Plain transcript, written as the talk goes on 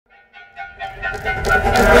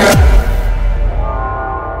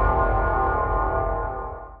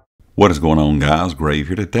What is going on, guys? Grave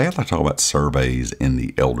here. Today I'd like to talk about surveys in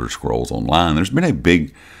the Elder Scrolls Online. There's been a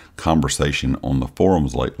big conversation on the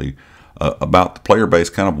forums lately about the player base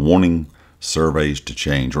kind of wanting surveys to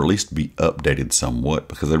change, or at least be updated somewhat,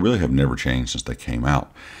 because they really have never changed since they came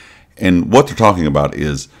out. And what they're talking about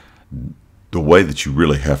is the way that you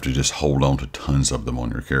really have to just hold on to tons of them on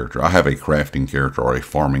your character. I have a crafting character, or a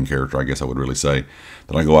farming character, I guess I would really say,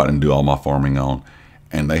 that I go out and do all my farming on.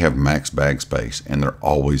 And they have max bag space, and they're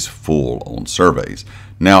always full on surveys.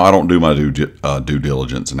 Now, I don't do my due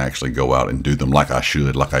diligence and actually go out and do them like I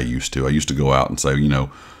should, like I used to. I used to go out and say, you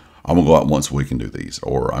know, I'm going to go out once a week and do these,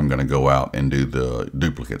 or I'm going to go out and do the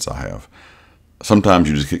duplicates I have. Sometimes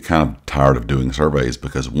you just get kind of tired of doing surveys,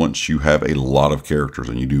 because once you have a lot of characters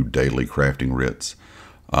and you do daily crafting writs,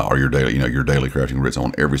 or your daily crafting writs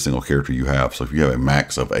on every single character you have. So if you have a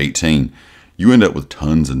max of 18, you end up with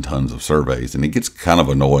tons and tons of surveys, and it gets kind of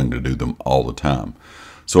annoying to do them all the time.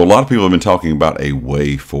 So a lot of people have been talking about a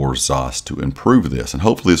way for ZOS to improve this, and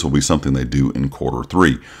hopefully this will be something they do in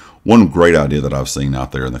Q3. One great idea that I've seen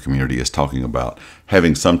out there in the community is talking about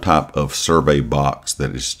having some type of survey box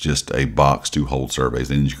that is just a box to hold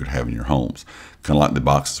surveys in that you could have in your homes. Kind of like the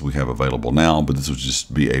boxes we have available now, but this would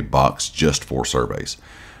just be a box just for surveys.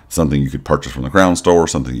 Something you could purchase from the Crown Store,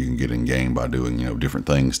 something you can get in game by doing, different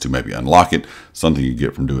things to maybe unlock it, something you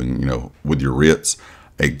get from doing, with your writs.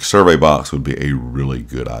 A survey box would be a really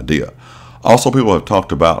good idea. Also, people have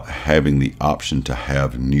talked about having the option to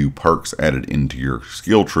have new perks added into your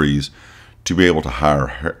skill trees to be able to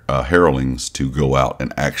hire heraldings to go out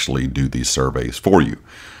and actually do these surveys for you.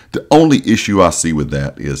 The only issue I see with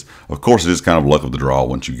that is, of course, it is kind of luck of the draw.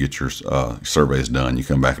 Once you get your surveys done, you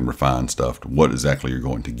come back and refine stuff to what exactly you're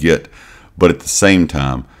going to get. But at the same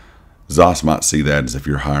time, ZOS might see that as if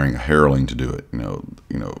you're hiring a heralding to do it.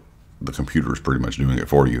 The computer is pretty much doing it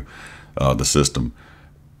for you, the system.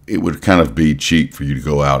 It would kind of be cheap for you to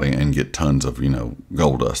go out and get tons of,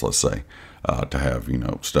 gold dust, let's say, to have,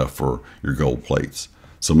 stuff for your gold plates.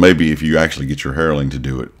 So maybe if you actually get your heralding to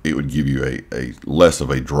do it, it would give you a less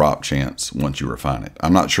of a drop chance once you refine it.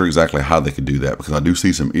 I'm not sure exactly how they could do that, because I do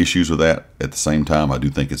see some issues with that. At the same time, I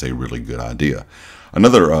do think it's a really good idea.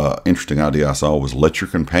 Another interesting idea I saw was let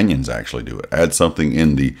your companions actually do it. Add something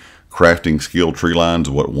in the crafting skill tree lines,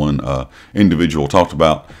 what one individual talked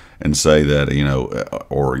about, and say that,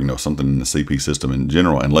 or something in the CP system in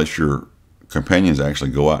general, and let your companions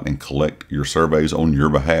actually go out and collect your surveys on your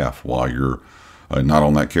behalf while you're not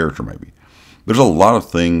on that character maybe. There's a lot of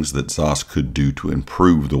things that ZOS could do to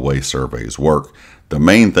improve the way surveys work. The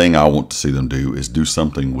main thing I want to see them do is do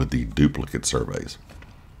something with the duplicate surveys.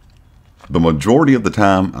 The majority of the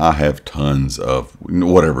time I have tons of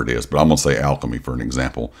whatever it is, but I'm going to say alchemy for an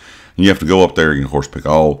example. And you have to go up there and, of course, pick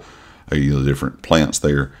all the different plants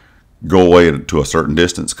there. Go away to a certain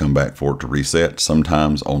distance, come back for it to reset.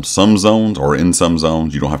 Sometimes on some zones, or in some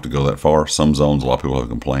zones, you don't have to go that far. Some zones, a lot of people have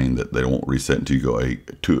complained that they won't reset until you go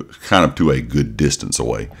to a good distance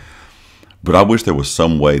away. But I wish there was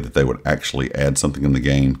some way that they would actually add something in the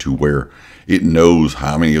game to where it knows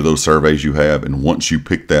how many of those surveys you have, and once you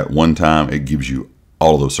pick that one time, it gives you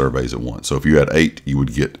all of those surveys at once. So if you had 8, you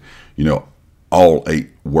would get, all 8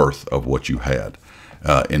 worth of what you had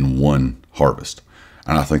in one harvest.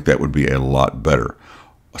 And I think that would be a lot better.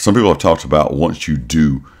 Some people have talked about once you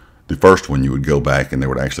do the first one, you would go back and there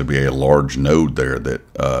would actually be a large node there that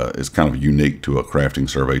is kind of unique to a crafting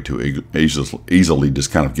survey to easily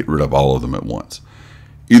just kind of get rid of all of them at once.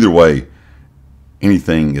 Either way,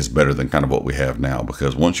 anything is better than kind of what we have now,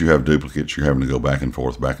 because once you have duplicates, you're having to go back and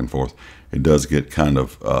forth, back and forth. It does get kind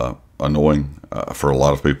of annoying for a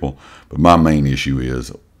lot of people. But my main issue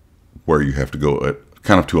is where you have to go at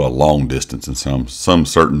kind of to a long distance in some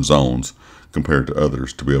certain zones compared to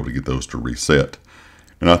others to be able to get those to reset.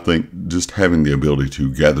 And I think just having the ability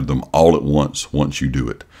to gather them all at once you do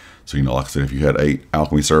it. So, like I said, if you had 8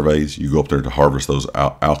 alchemy surveys, you go up there to harvest those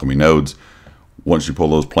alchemy nodes. Once you pull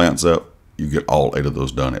those plants up, you get all 8 of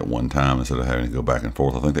those done at one time instead of having to go back and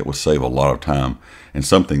forth. I think that would save a lot of time, and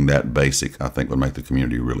something that basic I think would make the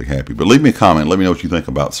community really happy. But leave me a comment. Let me know what you think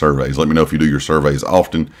about surveys. Let me know if you do your surveys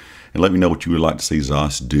often, and let me know what you would like to see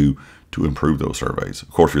ZOS do to improve those surveys. Of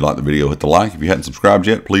course, if you like the video, hit the like. If you hadn't subscribed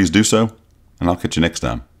yet, please do so, and I'll catch you next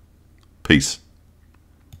time. Peace.